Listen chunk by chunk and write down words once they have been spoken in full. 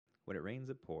when it rains,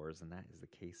 it pours, and that is the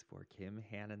case for Kim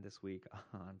Hannon this week.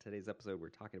 On today's episode, we're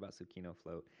talking about Tsukino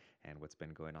Float and what's been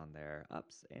going on there,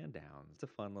 ups and downs. It's a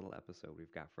fun little episode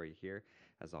we've got for you here.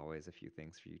 As always, a few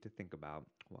things for you to think about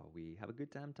while we have a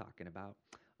good time talking about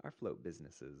our float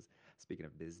businesses. Speaking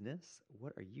of business,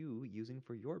 what are you using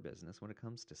for your business when it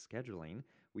comes to scheduling?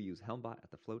 We use Helmbot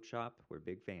at the Float Shop. We're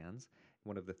big fans.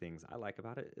 One of the things I like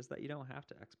about it is that you don't have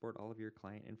to export all of your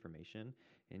client information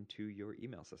into your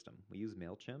email system. We use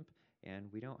MailChimp,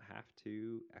 and we don't have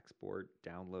to export,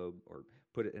 download, or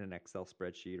put it in an Excel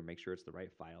spreadsheet or make sure it's the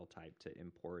right file type to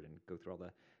import and go through all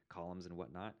the columns and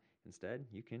whatnot. Instead,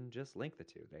 you can just link the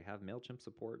two. They have MailChimp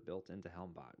support built into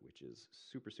Helmbot, which is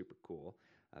super, super cool.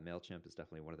 MailChimp is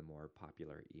definitely one of the more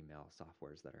popular email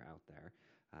softwares that are out there.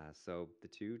 So the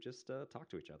two just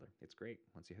talk to each other. It's great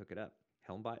once you hook it up.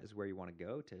 Helmbot is where you want to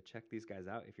go to check these guys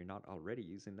out if you're not already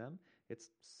using them.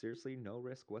 It's seriously no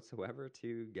risk whatsoever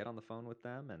to get on the phone with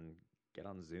them and get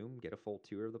on Zoom, get a full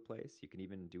tour of the place. You can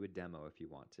even do a demo if you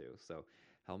want to. So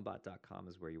helmbot.com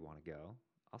is where you want to go.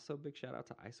 Also, big shout out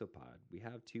to Isopod. We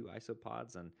have 2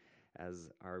 Isopods, and as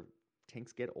our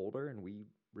tanks get older and we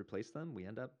replace them, we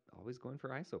end up always going for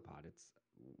Isopod.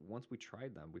 Once we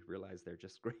tried them, we realized they're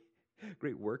just great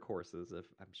workhorses.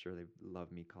 I'm sure they love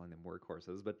me calling them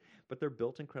workhorses, but they're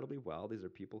built incredibly well. These are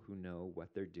people who know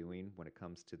what they're doing when it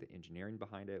comes to the engineering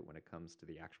behind it, when it comes to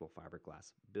the actual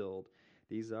fiberglass build.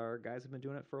 These are guys who've been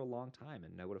doing it for a long time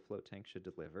and know what a float tank should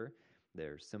deliver.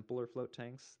 They're simpler float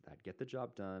tanks that get the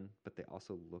job done, but they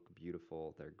also look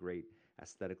beautiful. They're great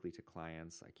aesthetically to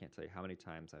clients. I can't tell you how many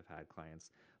times I've had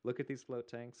clients look at these float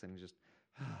tanks and just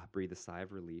breathe a sigh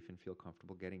of relief and feel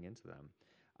comfortable getting into them.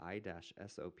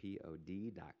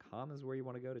 i-sopod.com is where you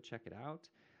want to go to check it out.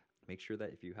 Make sure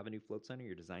that if you have a new float center,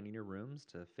 you're designing your rooms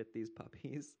to fit these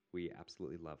puppies. We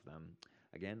absolutely love them.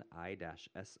 Again,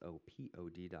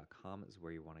 i-sopod.com is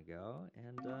where you want to go.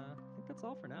 And I think that's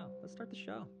all for now. Let's start the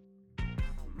show.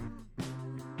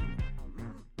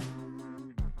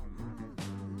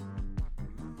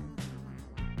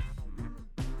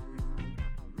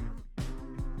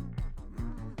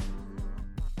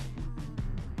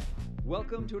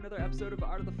 Welcome to another episode of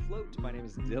Art of the Float. My name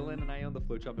is Dylan, and I own the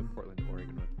Float Shop in Portland,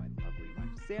 Oregon, with my lovely wife,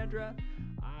 Sandra.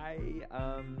 I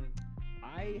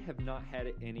have not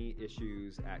had any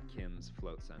issues at Kim's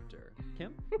Float Center.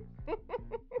 Kim?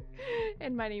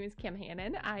 And my name is Kim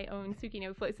Hannon. I own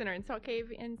Tsukino Float Center in Salt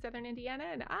Cave in southern Indiana,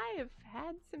 and I have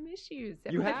had some issues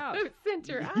at my float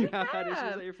center. You have had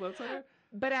issues at your float center?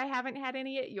 But I haven't had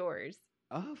any at yours.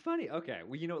 Oh, funny. Okay.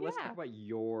 Well, let's talk about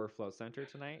your float center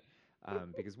tonight.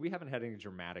 Because we haven't had any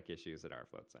dramatic issues at our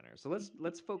float center. So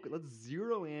let's focus, let's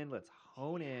zero in, let's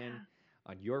hone in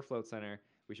on your float center.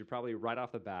 We should probably right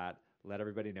off the bat let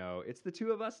everybody know it's the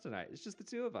two of us tonight. It's just the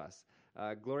two of us.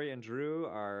 Gloria and Drew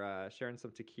are sharing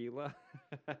some tequila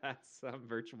at some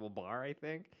virtual bar, I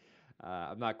think.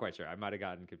 I'm not quite sure. I might have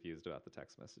gotten confused about the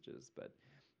text messages, but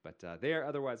they are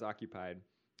otherwise occupied.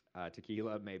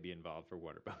 Tequila may be involved for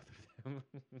one or both of them.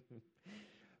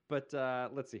 But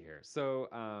let's see here. So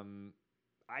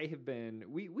I have been,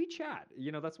 we chat.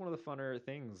 That's one of the funner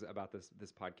things about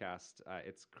this podcast.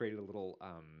 It's created a little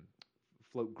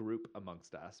float group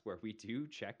amongst us where we do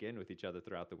check in with each other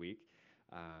throughout the week.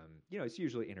 It's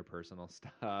usually interpersonal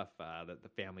stuff, the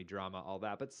family drama, all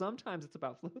that. But sometimes it's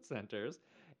about float centers,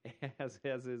 as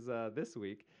is this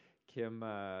week. Kim,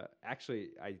 actually,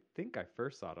 I think I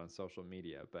first saw it on social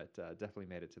media, but definitely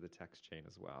made it to the text chain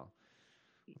as well.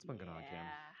 What's been going on, Kim?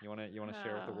 You want to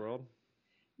share with the world?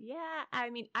 Yeah,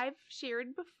 I mean, I've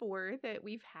shared before that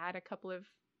we've had a couple of,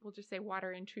 we'll just say,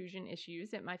 water intrusion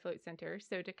issues at my float center.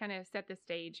 So to kind of set the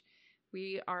stage,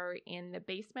 we are in the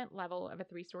basement level of a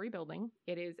 3-story building.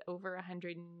 It is over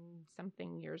 100 and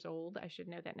something years old. I should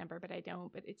know that number, but I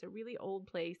don't. But it's a really old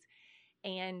place.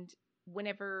 And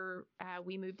whenever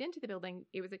we moved into the building,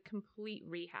 it was a complete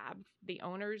rehab. The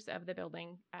owners of the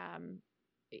building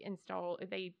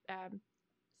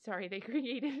they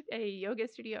created a yoga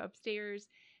studio upstairs,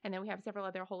 and then we have several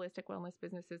other holistic wellness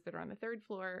businesses that are on the 3rd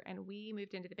floor, and we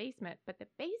moved into the basement. But the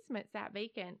basement sat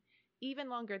vacant even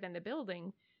longer than the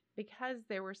building because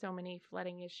there were so many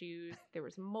flooding issues. There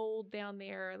was mold down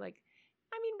there. Red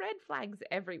flags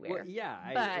everywhere. Well,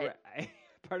 yeah.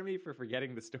 Pardon me for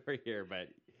forgetting the story here, but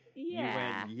you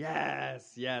went,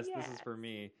 yes, this is for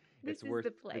me. It's worth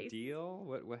the deal.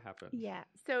 What happened? Yeah.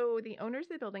 So the owners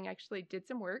of the building actually did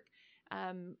some work,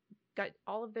 got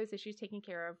all of those issues taken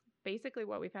care of. Basically,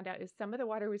 what we found out is some of the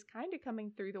water was kind of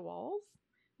coming through the walls,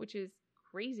 which is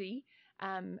crazy.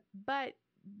 But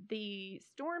the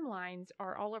storm lines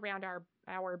are all around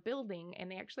our building,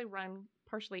 and they actually run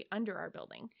partially under our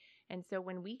building. And so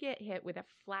when we get hit with a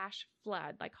flash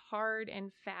flood, like hard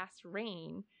and fast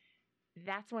rain,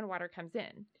 that's when water comes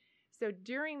in. So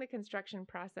during the construction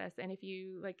process, and if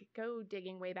you like go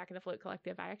digging way back in the Float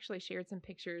Collective, I actually shared some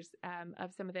pictures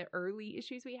of some of the early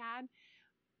issues we had.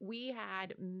 We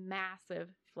had massive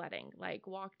flooding, like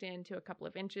walked into a couple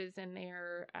of inches in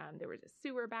there. There was a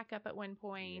sewer backup at one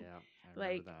point. Yeah, I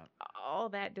remember like that. all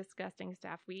that disgusting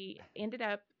stuff. We ended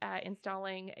up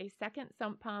installing a second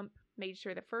sump pump, made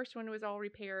sure the first one was all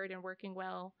repaired and working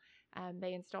well.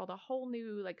 They installed a whole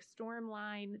new like storm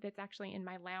line that's actually in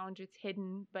my lounge. It's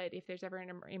hidden, but if there's ever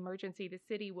an emergency, the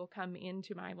city will come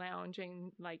into my lounge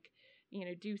and like,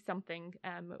 do something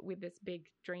with this big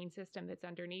drain system that's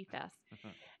underneath us.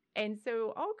 And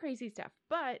so all crazy stuff,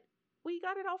 but we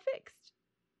got it all fixed.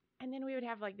 And then we would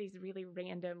have like these really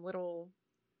random little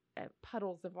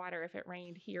puddles of water if it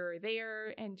rained here or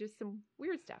there, and just some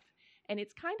weird stuff. And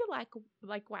it's kind of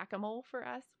like whack-a-mole for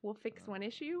us. We'll fix one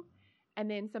issue and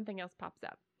then something else pops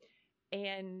up.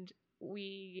 And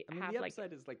we have the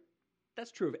upside is like,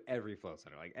 that's true of every flow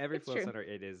center. Like every flow center,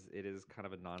 it is kind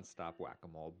of a nonstop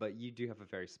whack-a-mole, but you do have a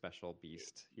very special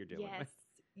beast you're dealing with.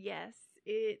 Yes.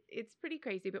 It's pretty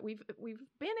crazy, but we've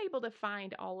been able to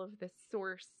find all of the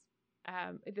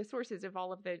sources of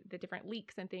all of the different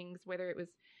leaks and things, whether it was,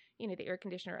 the air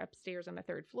conditioner upstairs on the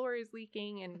third floor is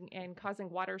leaking and causing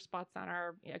water spots on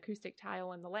our acoustic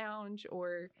tile in the lounge,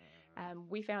 or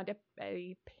we found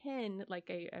a pin, like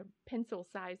a pencil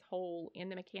size hole in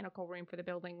the mechanical room for the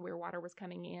building where water was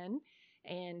coming in,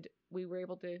 and we were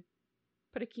able to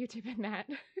put a Q-tip in that.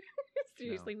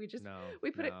 Seriously, we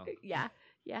put it. Yeah.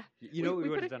 We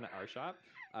would have done at our shop?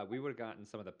 We would have gotten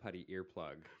some of the putty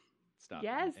earplug stuff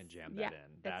and jammed that in.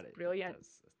 That's brilliant.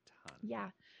 Does a ton.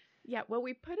 Yeah. Well,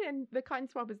 we put in the cotton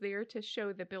swab was there to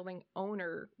show the building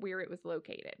owner where it was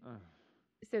located,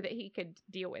 so that he could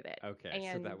deal with it. Okay,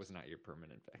 and so that was not your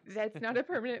permanent fix. That's not a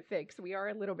permanent fix. We are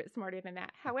a little bit smarter than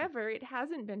that. However, it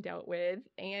hasn't been dealt with,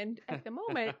 and at the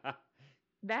moment,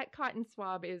 that cotton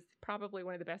swab is probably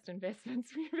one of the best investments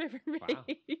we've ever made. Wow.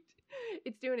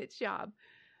 It's doing its job.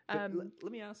 Let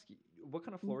me ask you, what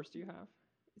kind of floors do you have?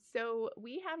 So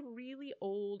we have really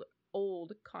old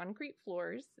concrete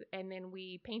floors, and then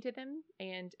we painted them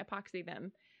and epoxy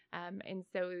them. And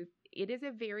so it is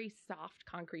a very soft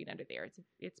concrete under there.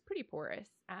 It's pretty porous.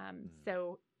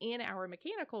 So in our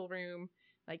mechanical room,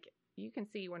 like you can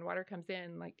see when water comes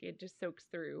in, like it just soaks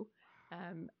through.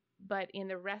 But in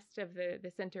the rest of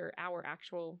the center, our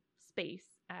actual space,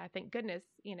 thank goodness,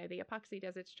 the epoxy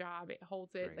does its job. It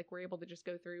holds it. Right. Like we're able to just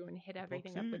go through and hit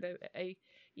everything up with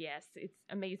yes, it's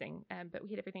amazing. But we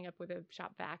hit everything up with a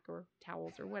shop vac or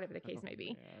towels or whatever the case may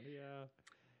be. Man,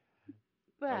 yeah.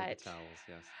 But the towels,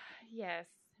 yes. Yes.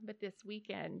 But this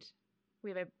weekend,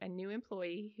 we have a new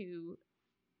employee who,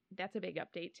 that's a big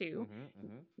update too.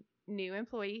 New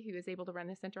employee who is able to run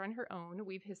the center on her own.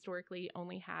 We've historically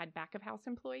only had back of house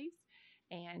employees,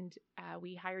 and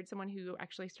we hired someone who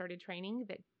actually started training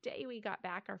the day we got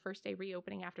back, our first day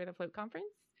reopening after the float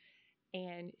conference,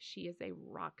 and she is a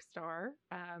rock star.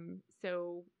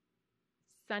 So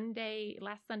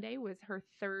last Sunday was her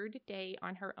third day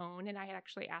on her own, and I had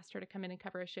actually asked her to come in and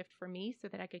cover a shift for me so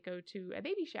that I could go to a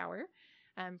baby shower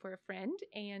for a friend,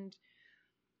 and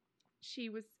she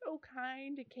was so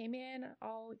kind and came in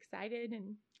all excited,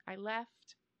 and I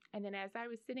left. And then as I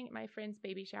was sitting at my friend's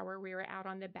baby shower, we were out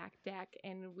on the back deck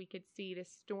and we could see the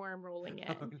storm rolling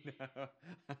in. Oh,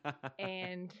 no.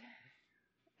 And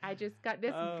I just got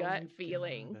this gut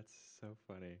feeling. God, that's so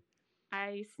funny.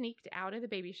 I sneaked out of the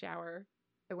baby shower.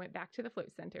 I went back to the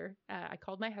float center. I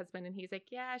called my husband and he's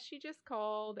like, yeah, she just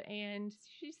called, and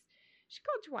she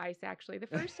called twice actually. The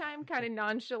first time kind of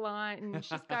nonchalant, and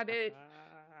she's got it.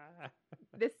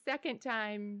 The second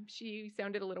time, she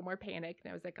sounded a little more panicked,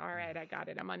 and I was like, all right, I got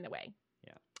it. I'm on the way.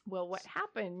 Yeah. Well, what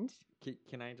happened?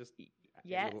 Can I just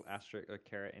yes. a little asterisk, a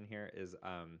carrot in here is,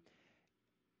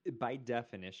 by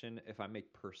definition, if I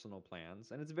make personal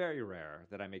plans, and it's very rare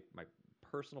that I make my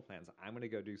personal plans, I'm going to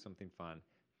go do something fun.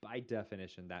 By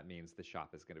definition, that means the shop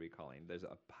is going to be calling. There's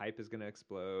a pipe is going to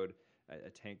explode, a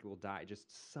tank will die.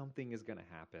 Just something is going to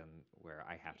happen where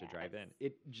I have to drive in.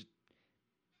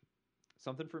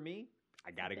 Something for me,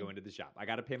 I got to go into the shop. I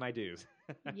got to pay my dues.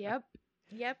 Yep,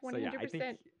 100%. So yeah,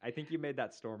 I think you made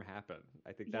that storm happen.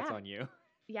 I think that's on you.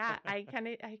 Yeah, I kind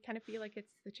of feel like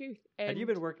it's the truth. And had you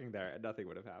been working there, nothing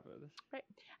would have happened. Right.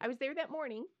 I was there that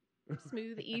morning.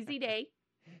 Smooth, easy day.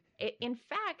 In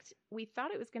fact, we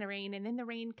thought it was going to rain, and then the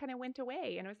rain kind of went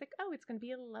away, and I was like, oh, it's going to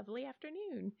be a lovely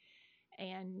afternoon.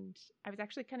 And I was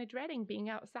actually kind of dreading being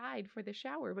outside for the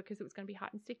shower because it was going to be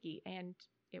hot and sticky, and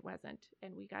it wasn't.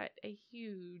 And we got a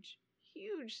huge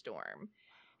storm.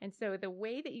 And so the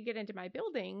way that you get into my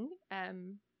building,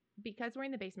 because we're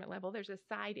in the basement level, there's a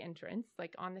side entrance,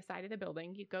 like on the side of the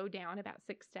building. You go down about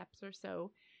 6 steps or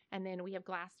so, and then we have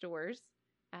glass doors.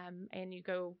 And you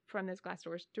go from those glass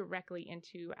doors directly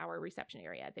into our reception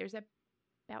area. There's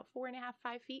about 4.5,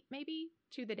 5 feet maybe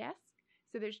to the desk.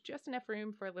 So there's just enough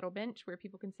room for a little bench where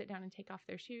people can sit down and take off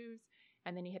their shoes.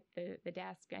 And then you hit the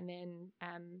desk. And then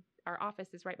our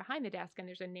office is right behind the desk, and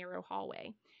there's a narrow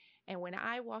hallway. And when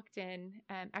I walked in,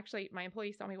 actually, my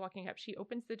employee saw me walking up. She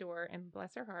opens the door, and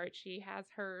bless her heart,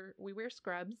 we wear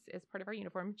scrubs as part of our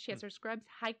uniform. She has her scrubs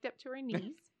hiked up to her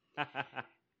knees.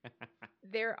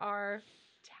 There are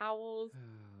towels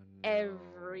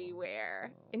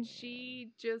everywhere. And she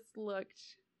just looked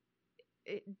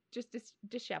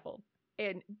disheveled.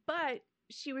 But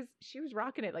she was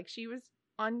rocking it. Like, she was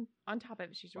on top of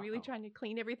it. She's really trying to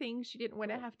clean everything. She didn't want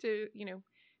to have to,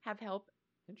 have help.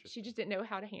 She just didn't know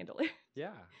how to handle it.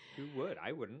 Yeah. Who would?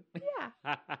 I wouldn't.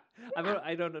 Yeah.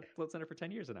 I've owned a float center for 10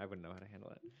 years, and I wouldn't know how to handle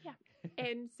it. Yeah.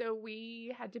 And so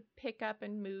we had to pick up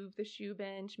and move the shoe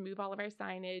bench, move all of our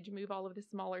signage, move all of the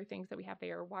smaller things that we have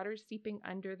there. Water seeping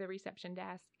under the reception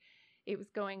desk. It was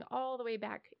going all the way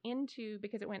back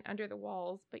because it went under the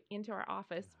walls, but into our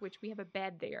office, which we have a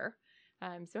bed there.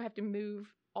 So I have to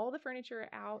move all the furniture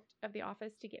out of the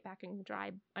office to get back and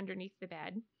dry underneath the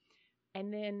bed.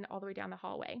 And then all the way down the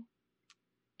hallway.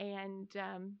 And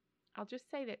I'll just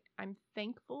say that I'm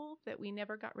thankful that we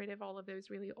never got rid of all of those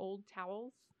really old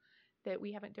towels that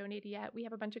we haven't donated yet. We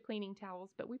have a bunch of cleaning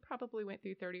towels, but we probably went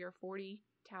through 30 or 40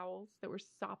 towels that were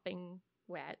sopping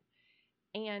wet.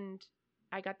 And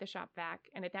I got the shop back.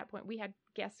 And at that point, we had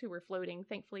guests who were floating.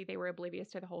 Thankfully, they were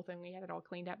oblivious to the whole thing. We had it all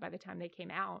cleaned up by the time they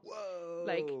came out. Whoa!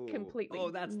 Like, completely.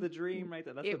 Oh, that's the dream right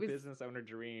there. That's the business owner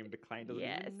dream. The client doesn't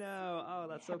even know. Oh,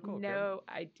 that's so cool. No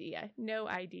idea.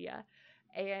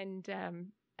 And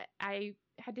I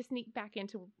had to sneak back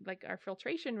into like our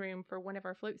filtration room for one of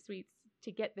our float suites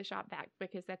to get the shop vac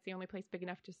because that's the only place big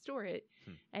enough to store it.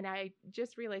 And I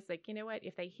just realized, like, you know what?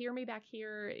 If they hear me back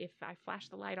here, if I flash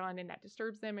the light on and that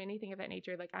disturbs them, anything of that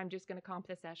nature, like, I'm just going to comp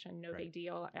the session. No big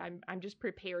deal. I'm just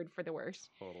prepared for the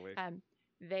worst. Totally.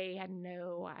 They had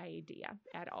no idea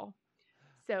at all.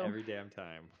 So every damn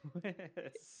time.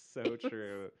 So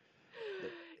true.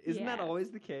 Isn't that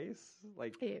always the case?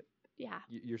 Like, yeah,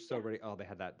 you're so ready. Oh, they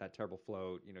had that terrible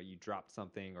float. You dropped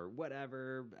something or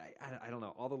whatever. I don't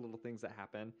know. All the little things that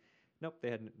happen. Nope, they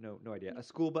had no idea. A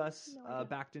school bus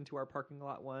backed into our parking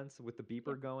lot once with the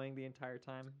beeper going the entire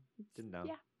time. Didn't know.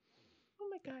 Yeah. Oh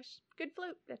my gosh, good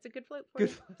float. That's a good float for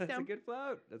you. That's a good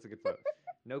float. That's a good float.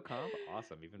 No comp.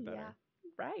 Awesome. Even better.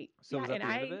 Yeah. Right. So was that the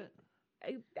end of it?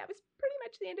 That was pretty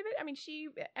much the end of it. I mean, she,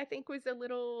 I think, was a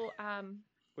little...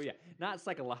 well, yeah, not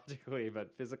psychologically,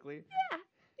 but physically. Yeah.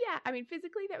 I mean,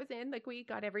 physically, that was in. Like, we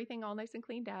got everything all nice and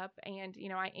cleaned up. And,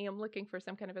 I am looking for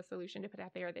some kind of a solution to put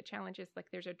out there. The challenge is, like,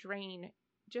 there's a drain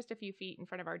just a few feet in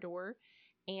front of our door.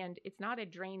 And it's not a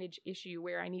drainage issue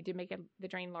where I need to make the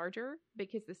drain larger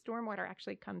because the stormwater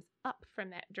actually comes up from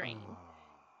that drain. Oh,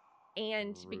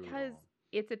 and brutal. Because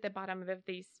it's at the bottom of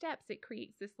these steps, it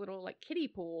creates this little, like, kiddie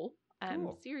pool.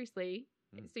 Cool. Seriously.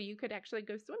 So you could actually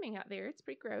go swimming out there. It's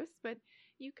pretty gross, but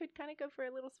you could kind of go for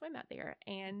a little swim out there.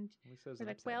 And we're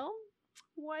like, well,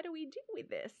 what do we do with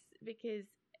this? Because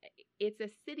it's a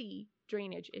city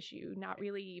drainage issue, not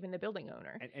really even the building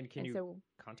owner. And can you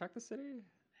contact the city?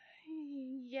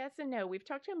 Yes and no. We've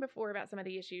talked to them before about some of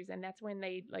the issues, and that's when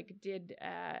they did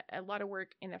a lot of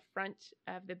work in the front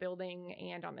of the building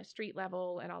and on the street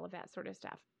level and all of that sort of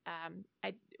stuff.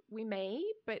 We may,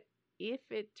 but if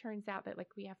it turns out that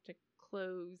we have to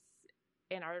close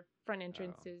and our front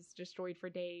entrance is destroyed for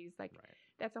days,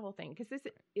 that's the whole thing. Because this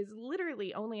is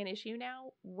literally only an issue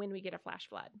now when we get a flash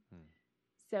flood.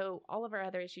 So all of our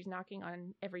other issues, knocking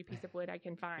on every piece of wood I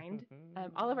can find,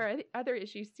 all of our other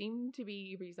issues seem to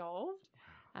be resolved.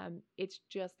 It's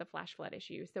just the flash flood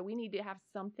issue. So we need to have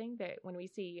something that when we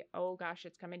see, oh gosh,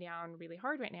 it's coming down really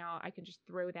hard right now, I can just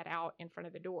throw that out in front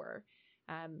of the door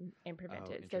and prevent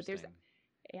it. So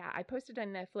I posted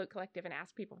on the Float Collective and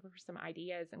asked people for some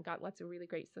ideas and got lots of really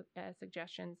great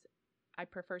suggestions. I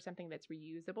prefer something that's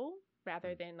reusable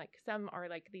rather than some are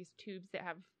these tubes that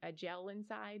have a gel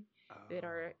inside that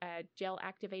are gel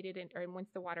activated and once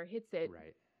the water hits it,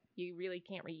 you really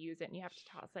can't reuse it and you have to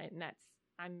toss it. And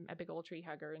I'm a big old tree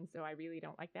hugger, and so I really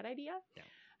don't like that idea.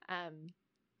 Yeah.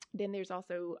 Then there's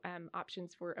also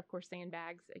options for, of course,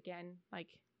 sandbags. Again,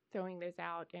 throwing those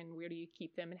out and where do you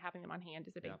keep them and having them on hand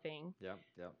is a big thing. Yeah.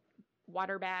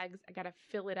 Water bags, I got to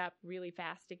fill it up really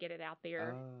fast to get it out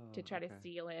there to try to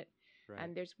seal it.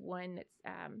 And there's one that's,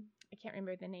 I can't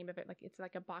remember the name of it. It's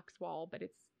like a box wall, but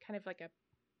it's kind of like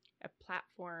a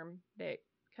platform that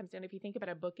comes down. If you think about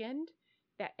a bookend,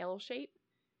 that L shape,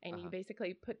 and you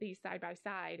basically put these side by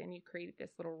side and you create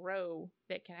this little row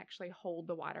that can actually hold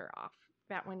the water off.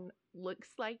 That one looks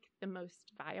like the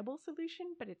most viable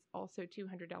solution, but it's also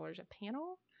 $200 a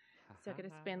panel. So I got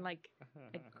to spend like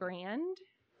 $1,000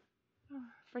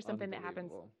 for something that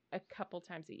happens a couple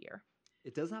times a year.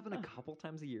 It does happen a couple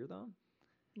times a year, though?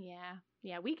 Yeah.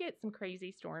 Yeah, we get some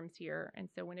crazy storms here. And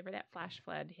so whenever that flash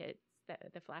flood hits,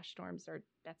 the flash storms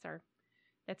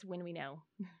that's when we know.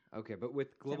 Okay, but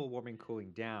with global warming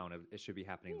cooling down, it should be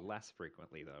happening less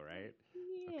frequently, though, right?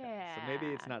 Yeah. Okay. So maybe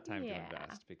it's not time to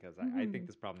invest, because I think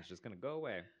this problem is just going to go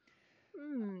away.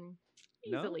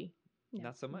 Easily. No?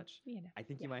 Not so much. You know. I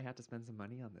think you might have to spend some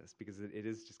money on this, because it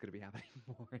is just going to be happening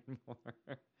more and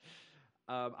more.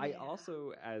 I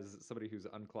also, as somebody who's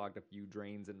unclogged a few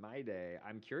drains in my day,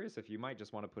 I'm curious if you might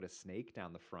just want to put a snake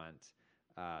down the front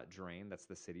drain, that's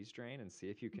the city's drain, and see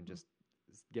if you can just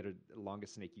get a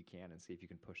longest snake you can and see if you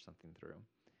can push something through.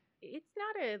 It's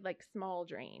not a like small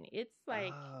drain. It's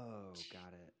like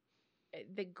got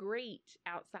it. The grate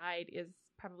outside is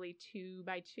probably 2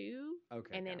 by 2.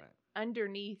 Okay, and then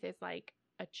underneath is like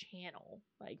a channel.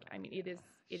 Like I mean, it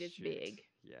is big.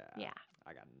 Yeah.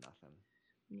 I got nothing.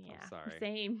 Yeah. I'm sorry.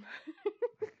 Same.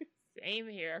 Same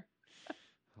here.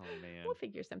 Oh man. We'll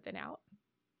figure something out.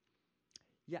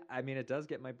 Yeah, I mean, it does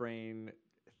get my brain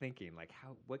thinking, like,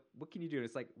 what can you do? And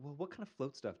it's like, well, what kind of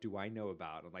float stuff do I know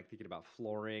about? I'm like thinking about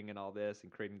flooring and all this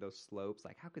and creating those slopes.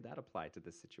 Like, how could that apply to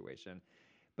this situation?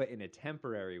 But in a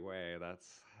temporary way,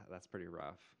 that's pretty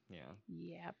rough. Yeah.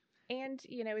 Yep. And,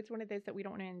 it's one of those that we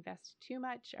don't want to invest too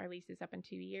much. Our lease is up in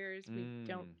 2 years.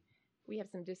 We have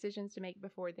some decisions to make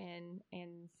before then.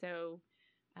 And so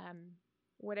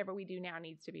whatever we do now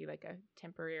needs to be like a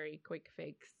temporary quick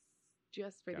fix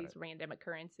just for these random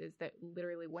occurrences that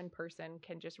literally one person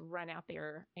can just run out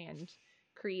there and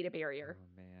create a barrier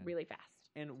really fast.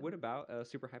 And what about a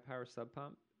super high power sub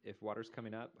pump? If water's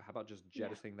coming up, how about just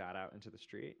jettisoning that out into the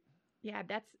street? Yeah,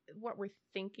 that's what we're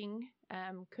thinking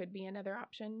could be another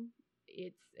option.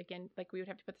 It's, again, like we would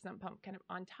have to put the sump pump kind of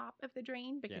on top of the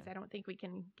drain because I don't think we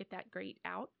can get that grate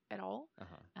out at all.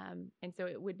 And so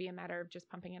it would be a matter of just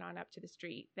pumping it on up to the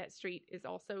street. That street is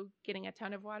also getting a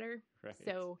ton of water. Right.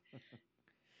 So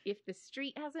if the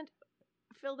street hasn't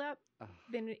filled up,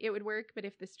 then it would work. But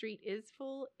if the street is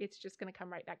full, it's just going to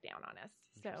come right back down on us.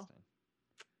 So,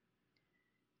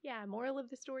 yeah, moral of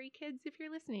the story, kids, if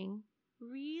you're listening,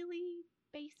 really,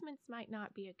 basements might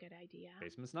not be a good idea.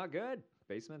 Basement's not good.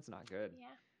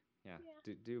 Yeah.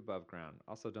 Do above ground.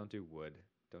 Also, don't do wood.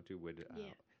 Don't do wood.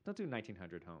 Don't do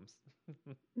 1900 homes.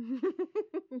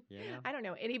 I don't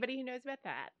know anybody who knows about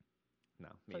that. No,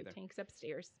 me either. Float tanks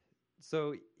upstairs.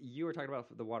 So you were talking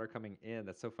about the water coming in.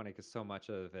 That's so funny because so much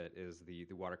of it is the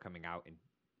water coming out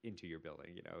into your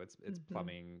building. It's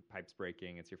plumbing, pipes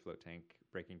breaking. It's your float tank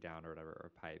breaking down or whatever,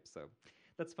 or pipes. So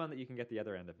that's fun that you can get the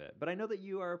other end of it. But I know that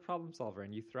you are a problem solver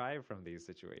and you thrive from these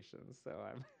situations. So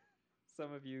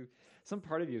some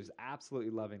part of you is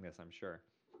absolutely loving this, I'm sure.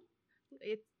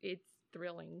 It's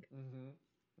thrilling.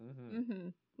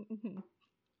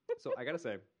 So I got to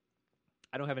say,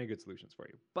 I don't have any good solutions for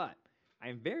you, but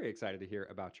I'm very excited to hear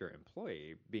about your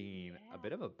employee being a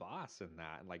bit of a boss in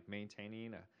that and like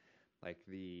maintaining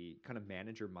the kind of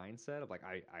manager mindset of like,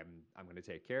 I'm going to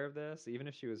take care of this, even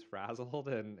if she was frazzled.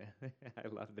 And I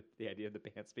love the idea of the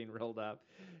pants being rolled up.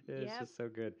 It's just so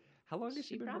good. How long has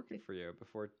she been working for you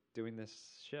before doing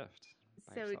this shift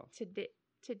by herself?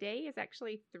 Today is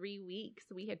actually 3 weeks.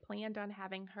 We had planned on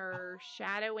having her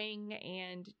shadowing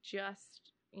and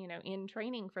just, in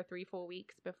training for 3 full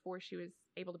weeks before she was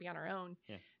able to be on her own.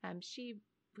 Yeah. She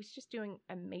was just doing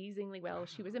amazingly well. Wow,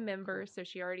 she was a member, so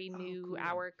she already knew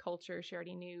our culture. She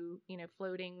already knew,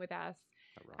 floating with us.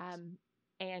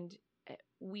 And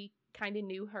we kind of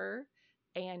knew her.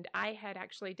 And I had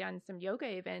actually done some yoga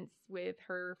events with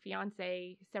her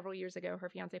fiance several years ago. Her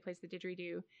fiance plays the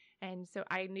didgeridoo. And so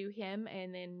I knew him.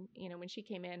 And then, when she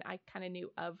came in, I kind of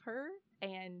knew of her,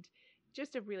 and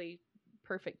just a really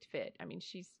perfect fit. I mean,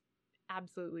 she's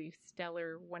absolutely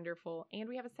stellar, wonderful. And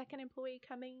we have a second employee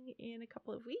coming in a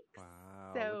couple of weeks.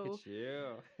 Wow, so, look at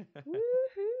you.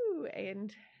 Woohoo.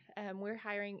 And we're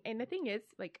hiring. And the thing is,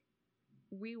 like,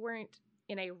 we weren't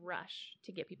in a rush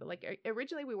to get people. Like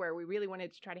originally we really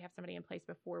wanted to try to have somebody in place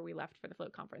before we left for the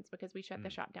float conference because we shut the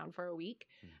shop down for a week.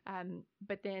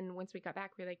 But then once we got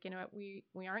back, we're like, you know what, we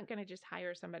aren't going to just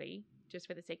hire somebody just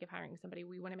for the sake of hiring somebody.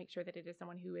 We want to make sure that it is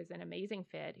someone who is an amazing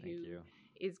fit, who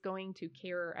is going to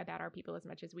care about our people as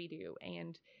much as we do.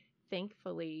 And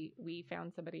thankfully we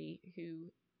found somebody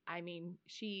who, I mean,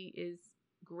 she is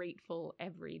grateful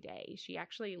every day. She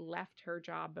actually left her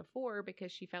job before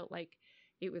because she felt like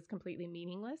it was completely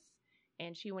meaningless,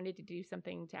 and she wanted to do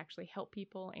something to actually help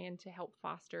people and to help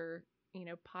foster,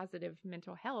 positive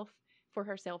mental health for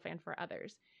herself and for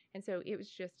others. And so it was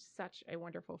just such a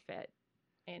wonderful fit,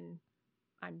 and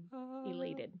I'm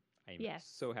elated. I'm Yes.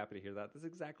 so happy to hear that. That's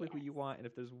exactly who you want. And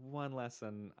if there's one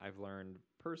lesson I've learned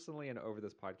personally and over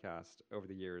this podcast over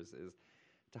the years is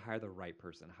to hire the right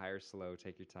person. Hire slow,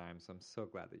 take your time. So I'm so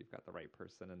glad that you've got the right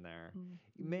person in there.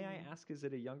 Mm-hmm. May I ask, is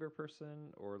it a younger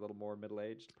person or a little more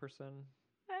middle-aged person?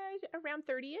 Around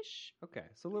 30-ish. Okay,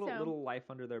 so little life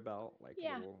under their belt, like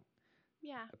little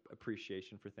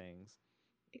appreciation for things.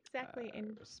 Exactly,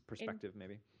 and perspective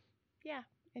maybe. Yeah,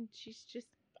 and she's just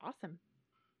awesome.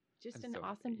 Just I'm an so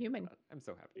awesome human. I'm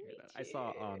so happy to hear that. Me I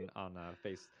saw on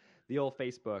the old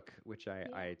Facebook, which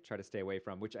I try to stay away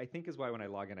from, which I think is why when I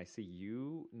log in, I see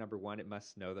you. Number one, it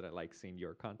must know that I like seeing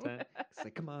your content. It's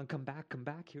like, come on, come back.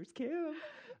 Here's Kim.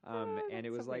 And it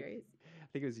was hilarious. I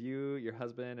think it was you, your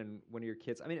husband, and one of your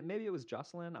kids. I mean, maybe it was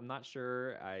Jocelyn. I'm not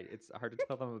sure. It's hard to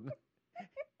tell them.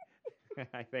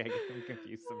 I think I get them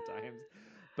confused sometimes.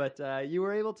 But you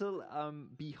were able to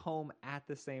be home at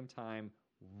the same time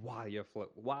while your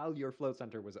float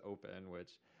center was open, which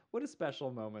what a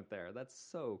special moment there. That's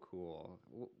so cool.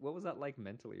 What was that like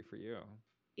mentally for you?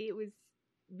 It was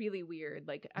really weird.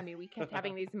 Like, I mean, we kept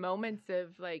having these moments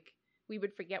of like, we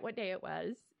would forget what day it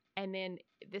was. And then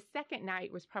the second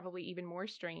night was probably even more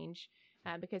strange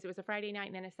because it was a Friday night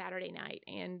and then a Saturday night.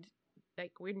 And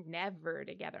like, we're never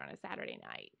together on a Saturday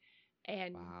night.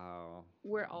 And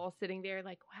we're all sitting there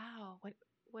like, wow,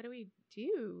 what do we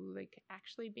do? Like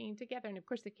actually being together. And of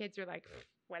course the kids are like,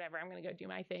 whatever, I'm going to go do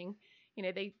my thing.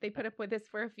 They put up with us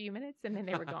for a few minutes and then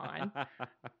they were gone.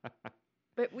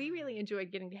 But we really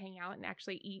enjoyed getting to hang out and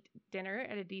actually eat dinner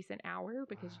at a decent hour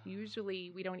because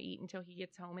usually we don't eat until he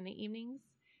gets home in the evenings.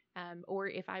 Or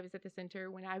if I was at the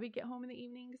center when I would get home in the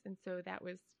evenings. And so that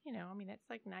was, that's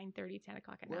like 9:30, 10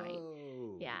 o'clock at night.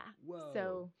 Yeah. Whoa.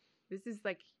 So this is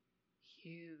like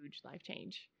huge life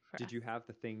change. Did you have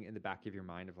the thing in the back of your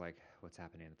mind of like, what's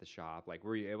happening at the shop? Like,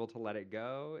 were you able to let it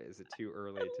go? Is it too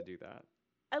early to do that?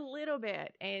 A little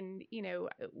bit. And,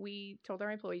 we told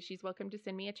our employees she's welcome to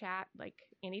send me a chat. Like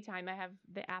anytime I have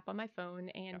the app on my phone.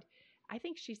 And I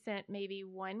think she sent maybe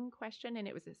one question and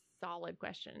it was a solid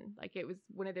question. Like it was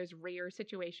one of those rare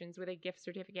situations with a gift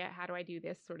certificate. How do I do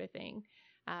this sort of thing?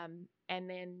 And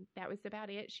then that was about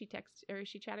it. She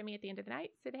chatted me at the end of the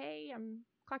night, said, hey, I'm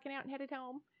clocking out and headed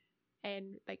home.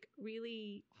 And like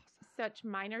really such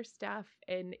minor stuff.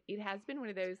 And it has been one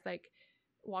of those like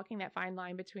walking that fine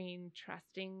line between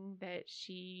trusting that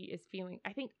she is feeling,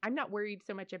 I think I'm not worried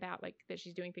so much about like that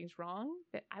she's doing things wrong,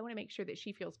 that I want to make sure that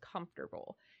she feels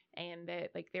comfortable and that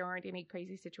like there aren't any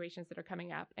crazy situations that are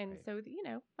coming up. And so,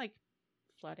 like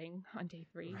flooding on day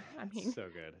 3. I mean, so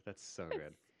good. That's so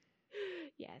good.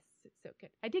 Yes, it's so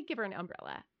good. I did give her an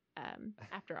umbrella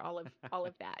after all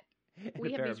of that.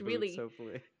 We have these really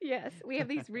boots, yes, we have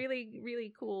these really,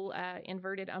 really cool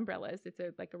inverted umbrellas. It's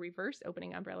like a reverse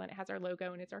opening umbrella, and it has our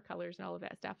logo and it's our colors and all of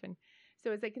that stuff. And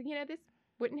so it's like, this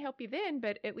wouldn't help you then,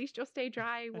 but at least you'll stay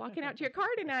dry walking out to your car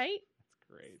tonight.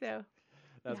 That's great. So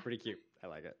that's pretty cute. I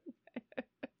like it.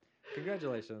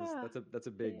 Congratulations. That's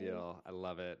a big deal. I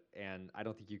love it. And I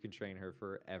don't think you can train her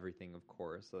for everything, of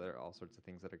course. So there are all sorts of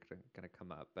things that are going to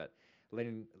come up. But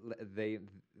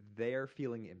they are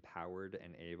feeling empowered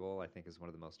and able, I think, is one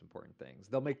of the most important things.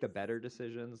 They'll make the better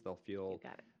decisions. They'll feel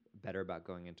better about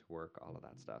going into work, all of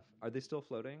that stuff. Are they still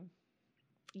floating?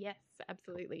 Yes,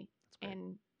 absolutely.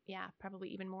 And yeah, probably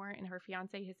even more. And her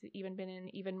fiance has even been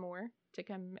in even more to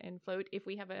come and float. If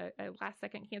we have a last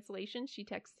second cancellation, she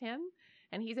texts him,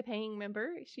 and he's a paying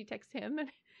member. She texts him and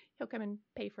he'll come and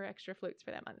pay for extra floats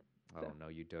for that month. So. Oh no,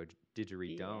 you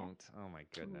didgeridoo don't. Oh my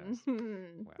goodness.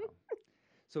 Wow.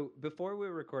 So before we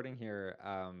were recording here,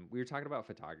 we were talking about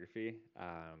photography,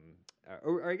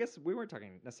 or I guess we weren't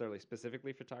talking necessarily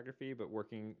specifically photography, but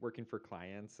working for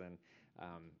clients, and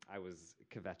I was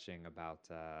kvetching about.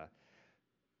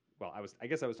 I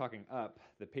guess I was talking up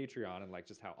the Patreon and like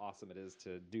just how awesome it is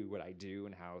to do what I do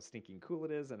and how stinking cool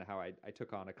it is, and how I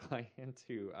took on a client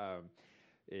who.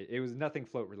 It was nothing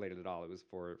float related at all. It was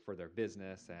for their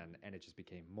business, and it just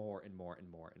became more and more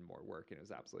and more and more work, and it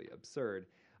was absolutely absurd.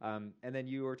 And then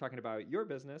you were talking about your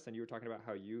business, and you were talking about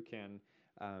how you can,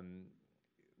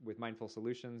 with Mindful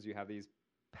Solutions, you have these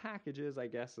packages, I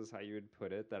guess is how you would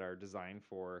put it, that are designed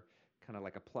for kind of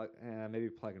like a maybe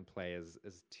plug and play is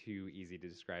too easy to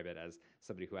describe it as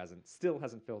somebody who still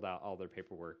hasn't filled out all their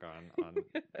paperwork on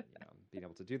being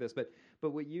able to do this. But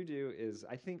what you do is,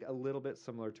 I think, a little bit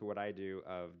similar to what I do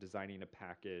of designing a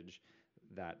package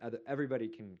that everybody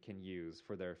can use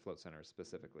for their float centers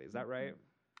specifically. Is that right?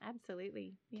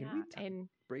 Absolutely. Can Yeah. we And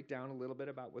break down a little bit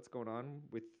about what's going on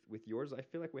with yours? I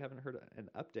feel like we haven't heard an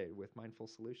update with Mindful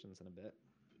Solutions in a bit.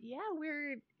 yeah,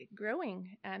 we're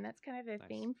growing. And that's kind of the Nice.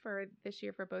 theme for this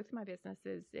year for both my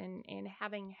businesses, and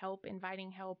having help,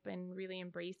 inviting help, and really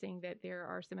embracing that there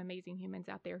are some amazing humans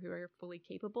out there who are fully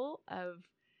capable of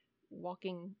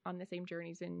walking on the same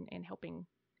journeys and helping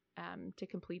to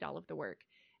complete all of the work.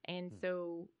 And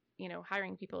so,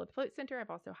 hiring people at the Float Center,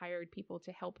 I've also hired people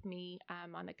to help me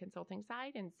on the consulting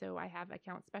side. And so I have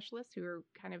account specialists who are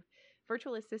kind of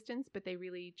virtual assistants, but they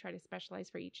really try to specialize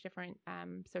for each different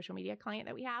social media client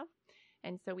that we have.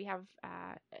 And so we have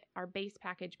our base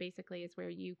package basically is where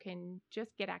you can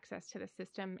just get access to the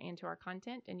system and to our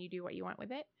content, and you do what you want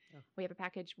with it. Oh. We have a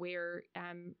package where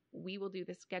we will do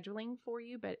the scheduling for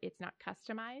you, but it's not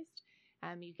customized.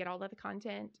 You get all of the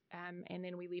content, and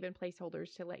then we leave in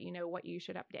placeholders to let you know what you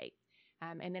should update.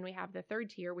 And then we have the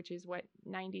third tier, which is what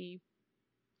 95%,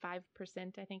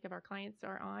 I think, of our clients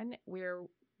are on, where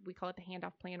we call it the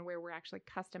handoff plan, where we're actually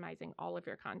customizing all of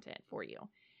your content for you.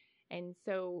 And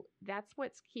so that's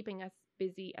what's keeping us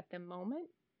busy at the moment.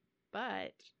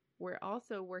 But we're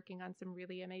also working on some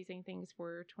really amazing things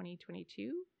for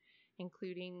 2022,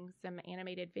 including some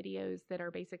animated videos that are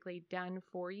basically done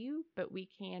for you, but we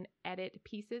can edit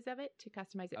pieces of it to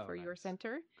customize it for your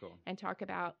center. Cool. And talk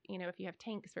about, if you have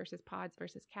tanks versus pods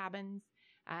versus cabins,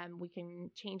 we can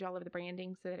change all of the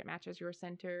branding so that it matches your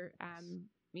center,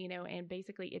 and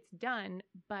basically it's done,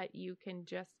 but you can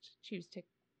just choose to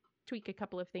tweak a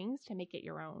couple of things to make it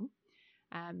your own.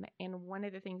 And one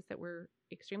of the things that we're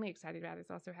extremely excited about is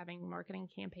also having marketing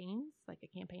campaigns, like a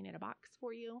campaign in a box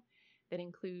for you that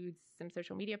includes some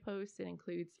social media posts. It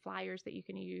includes flyers that you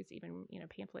can use, even,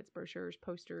 pamphlets, brochures,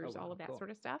 posters, all of that sort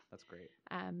of stuff. That's great.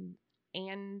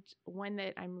 And one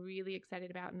that I'm really excited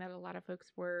about and that a lot of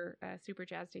folks were super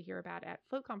jazzed to hear about at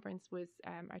Float Conference was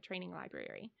a training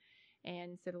library.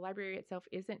 And so the library itself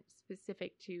isn't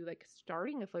specific to like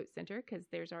starting a float center, because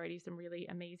there's already some really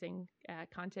amazing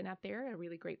content out there, a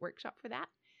really great workshop for that.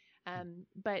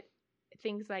 But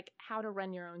things like how to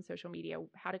run your own social media,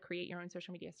 how to create your own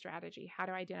social media strategy, how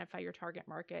to identify your target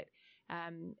market.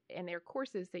 And there are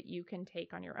courses that you can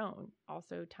take on your own.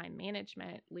 Also time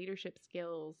management, leadership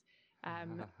skills,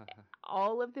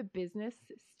 all of the business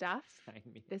stuff,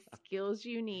 the skills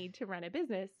you need to run a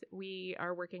business. We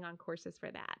are working on courses for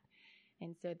that.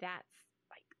 And so that's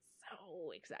like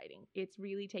so exciting. It's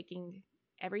really taking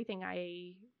everything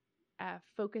I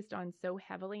focused on so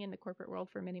heavily in the corporate world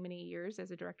for many, many years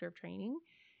as a director of training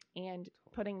and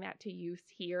putting that to use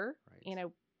here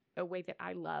in a way that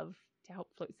I love to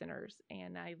help float centers.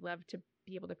 And I love to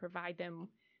be able to provide them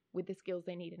with the skills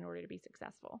they need in order to be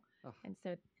successful. Oh. And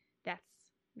so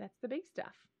that's the big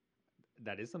stuff.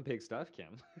 That is some big stuff,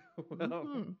 Kim.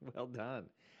 Well done.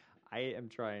 I am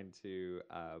trying to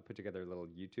put together a little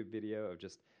YouTube video of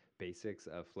just basics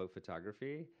of float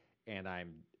photography, and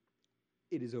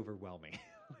it is overwhelming.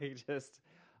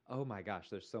 Oh my gosh,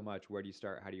 there's so much. Where do you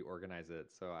start? How do you organize it?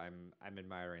 So I'm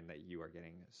admiring that you are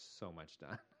getting so much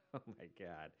done. Oh my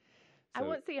God. So, I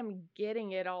won't say I'm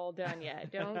getting it all done yet.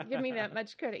 Don't give me that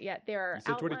much credit yet. There are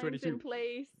outlines in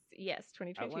place. Yes,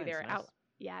 2022. Outlines, there are nice.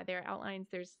 There are outlines.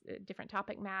 There's different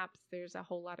topic maps. There's a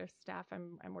whole lot of stuff.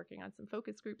 I'm working on some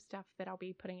focus group stuff that I'll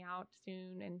be putting out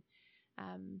soon, and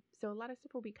so a lot of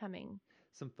stuff will be coming.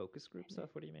 Some focus group stuff?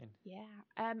 What do you mean? Yeah.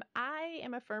 I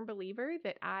am a firm believer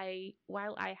that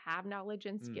while I have knowledge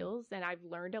and skills and I've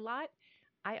learned a lot,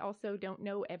 I also don't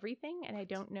know everything, and I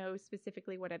don't know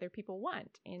specifically what other people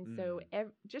want. And so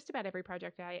just about every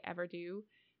project I ever do,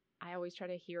 I always try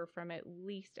to hear from at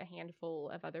least a handful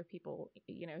of other people,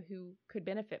 who could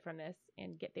benefit from this,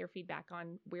 and get their feedback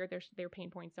on where their pain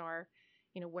points are,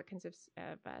 what kinds of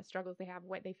struggles they have,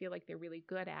 what they feel like they're really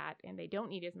good at, and they don't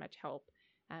need as much help.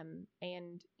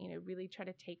 And really try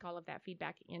to take all of that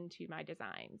feedback into my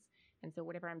designs. And so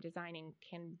whatever I'm designing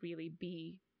can really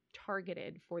be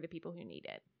targeted for the people who need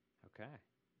it. Okay.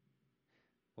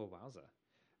 Well,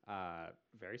 wowza.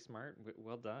 Very smart.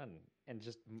 Well done. And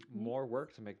just more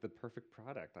work to make the perfect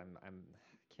product.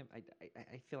 Kim,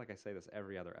 I feel like I say this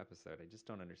every other episode. I just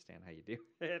don't understand how you do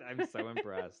it. I'm so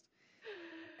impressed.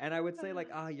 And I would say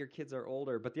your kids are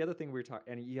older, but the other thing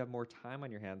and you have more time on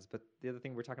your hands, but the other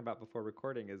thing we're talking about before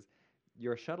recording is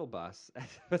your shuttle bus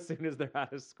as soon as they're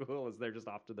out of school, is they're just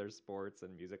off to their sports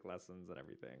and music lessons and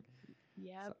everything.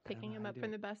 Yeah, so picking them up from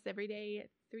the bus every day at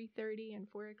 3:30 and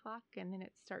 4 o'clock, and then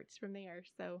it starts from there.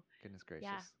 So goodness gracious.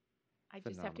 Yeah, I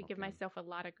just have to give myself a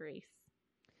lot of grace.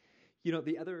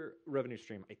 The other revenue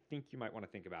stream I think you might want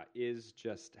to think about is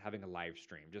just having a live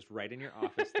stream, just right in your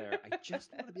office there. I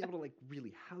just want to be able to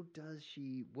really,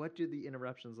 what do the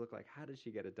interruptions look like? How does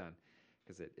she get it done?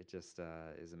 Because it just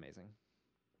is amazing.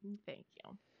 Thank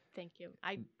you. Thank you.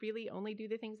 I really only do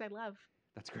the things I love.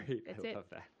 That's great. That's I love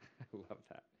that. I love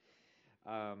that.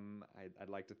 I'd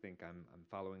like to think I'm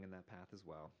following in that path as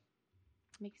well.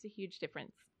 Makes a huge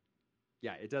difference.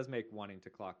 Yeah, it does make wanting to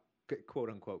quote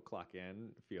unquote clock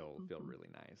in feel really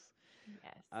nice.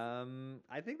 Yes.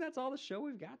 I think that's all the show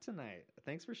we've got tonight.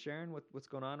 Thanks for sharing what's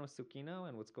going on with Tsukino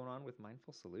and what's going on with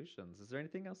Mindful Solutions. Is there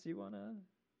anything else you want to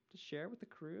share with the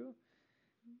crew?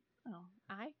 Oh,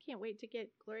 I can't wait to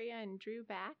get Gloria and Drew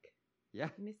back. Yeah.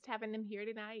 Missed having them here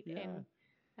tonight and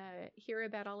hear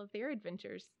about all of their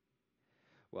adventures.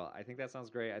 Well, I think that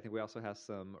sounds great. I think we also have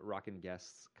some rockin'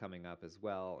 guests coming up as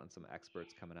well, and some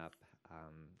experts coming up.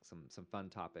 Some fun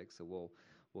topics. So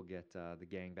we'll get the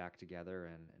gang back together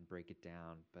and break it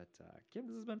down. But Kim,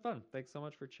 this has been fun. Thanks so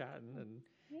much for chatting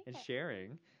and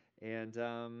sharing. And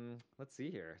let's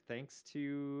see here. Thanks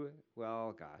to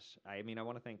I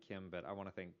want to thank Kim, but I want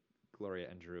to thank Gloria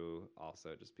and Drew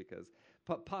also, just because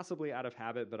possibly out of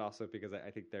habit, but also because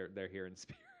I think they're here in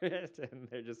spirit and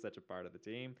they're just such a part of the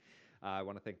team. I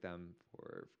want to thank them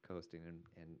for co-hosting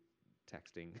and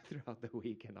texting throughout the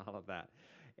week and all of that.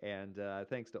 And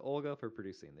thanks to Olga for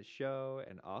producing the show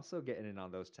and also getting in on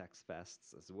those text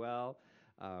fests as well,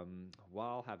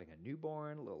 while having a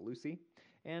newborn, little Lucy.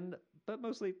 But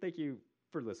mostly, thank you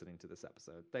for listening to this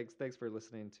episode. Thanks for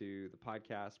listening to the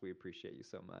podcast. We appreciate you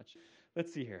so much.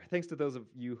 Let's see here. Thanks to those of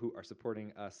you who are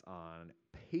supporting us on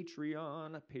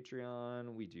Patreon.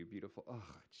 Patreon, we do beautiful. Oh,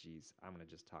 geez. I'm going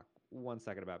to just talk 1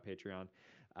 second about Patreon.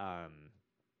 I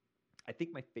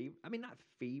think my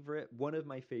favorite, one of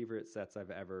my favorite sets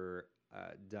I've ever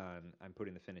done, I'm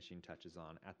putting the finishing touches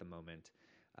on at the moment.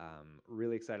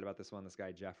 Really excited about this one. This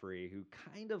guy, Jeffrey, who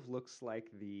kind of looks like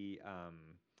the...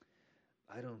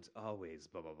 I don't always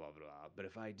blah, blah, blah, blah, but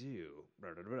if I do,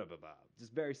 blah, blah, blah, blah, blah.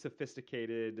 Just very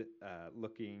sophisticated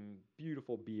looking,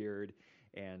 beautiful beard.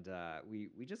 And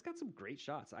we just got some great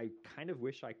shots. I kind of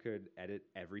wish I could edit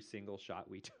every single shot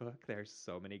we took. There's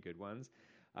so many good ones.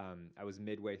 I was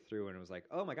midway through and it was like,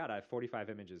 oh my God, I have 45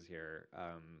 images here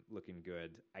looking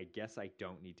good. I guess I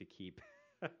don't need to keep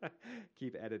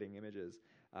editing images.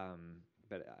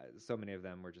 But so many of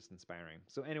them were just inspiring.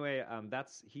 So anyway,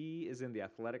 he is in the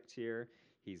athletic tier.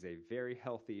 He's a very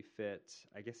healthy, fit,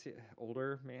 I guess,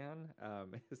 older man.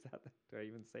 Do I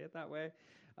even say it that way?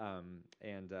 Part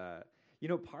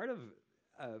of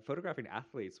photographing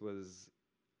athletes was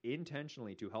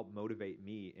intentionally to help motivate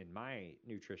me in my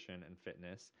nutrition and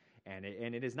fitness. And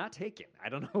it is not taken. I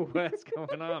don't know what's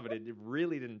going on, but it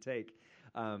really didn't take.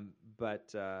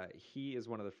 But he is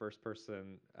one of the first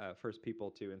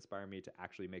people to inspire me to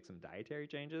actually make some dietary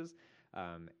changes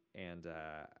and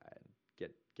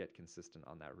get consistent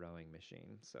on that rowing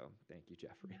machine. So thank you,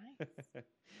 Jeffrey. Nice. Yeah.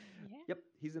 Yep,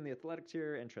 he's in the athletic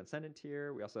tier and transcendent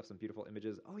tier. We also have some beautiful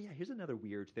images. Oh yeah, here's another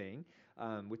weird thing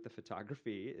with the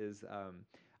photography is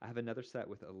I have another set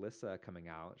with Alyssa coming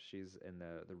out. She's in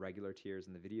the regular tiers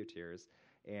and the video tiers.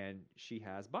 And she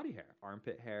has body hair,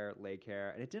 armpit hair, leg hair.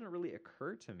 And it didn't really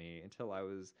occur to me until I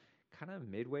was kind of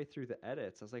midway through the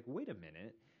edits. I was like, wait a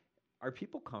minute. Are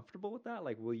people comfortable with that?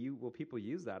 Like, will people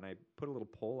use that? And I put a little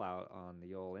poll out on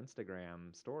the old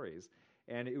Instagram stories.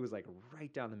 And it was like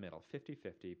right down the middle,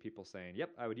 50-50. People saying, yep,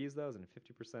 I would use those. And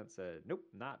 50% said, nope,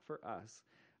 not for us.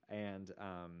 And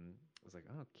I was like,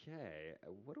 okay,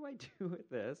 what do I do with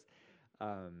this?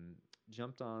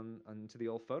 Jumped onto the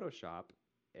old Photoshop.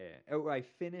 I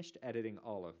finished editing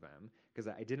all of them because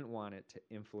I didn't want it to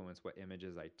influence what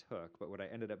images I took. But what I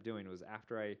ended up doing was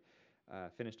after I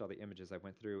finished all the images, I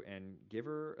went through and give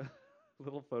her a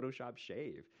little Photoshop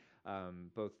shave,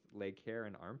 both leg hair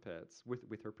and armpits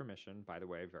with her permission, by the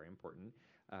way, very important.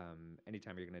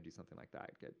 Anytime you're going to do something like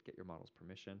that, get your model's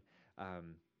permission.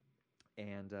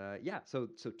 So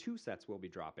 2 sets will be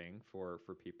dropping for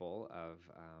people of,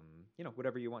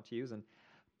 whatever you want to use. And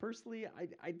personally,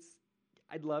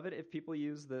 I'd love it if people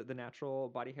use the natural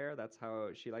body hair. That's how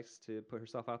she likes to put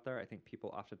herself out there. I think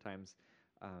people oftentimes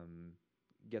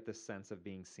get this sense of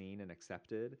being seen and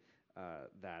accepted,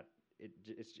 that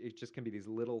it just can be these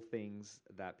little things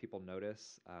that people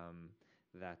notice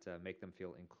that make them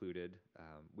feel included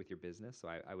with your business. So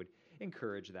I would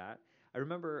encourage that. I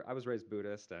remember I was raised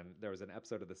Buddhist, and there was an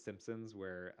episode of The Simpsons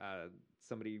where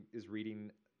somebody is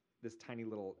reading this tiny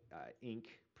little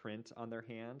ink print on their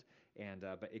hand, and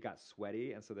but it got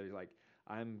sweaty, and so they're like,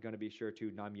 I'm going to be sure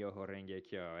to Nam-myoho Renge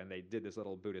Kyo. And they did this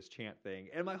little Buddhist chant thing.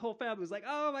 And my whole family was like,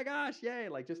 oh my gosh, yay.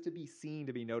 Like just to be seen,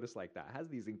 to be noticed like that has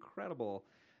these incredible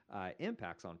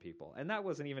impacts on people. And that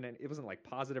wasn't even, it wasn't like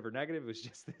positive or negative. It was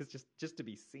just to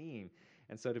be seen.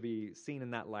 And so to be seen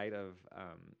in that light of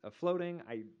floating,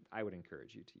 I would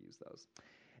encourage you to use those.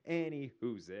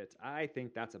 Who's it? I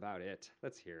think that's about it.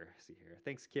 Let's see here.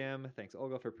 Thanks, Kim. Thanks,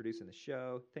 Olga, for producing the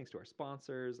show. Thanks to our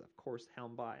sponsors, of course,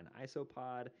 Helmbot and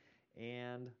Isopod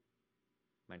and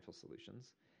Mindful Solutions.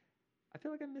 I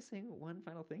feel like I'm missing one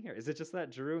final thing here. Is it just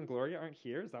that Drew and Gloria aren't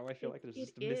here? Is that why I feel like there's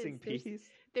just a missing piece?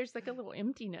 There's like a little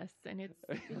emptiness, and it's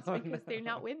because they're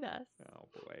not with us. Oh,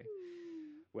 boy.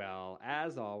 Well,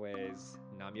 as always,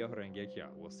 Nam-myoho Renge Kyo.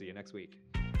 We'll see you next week.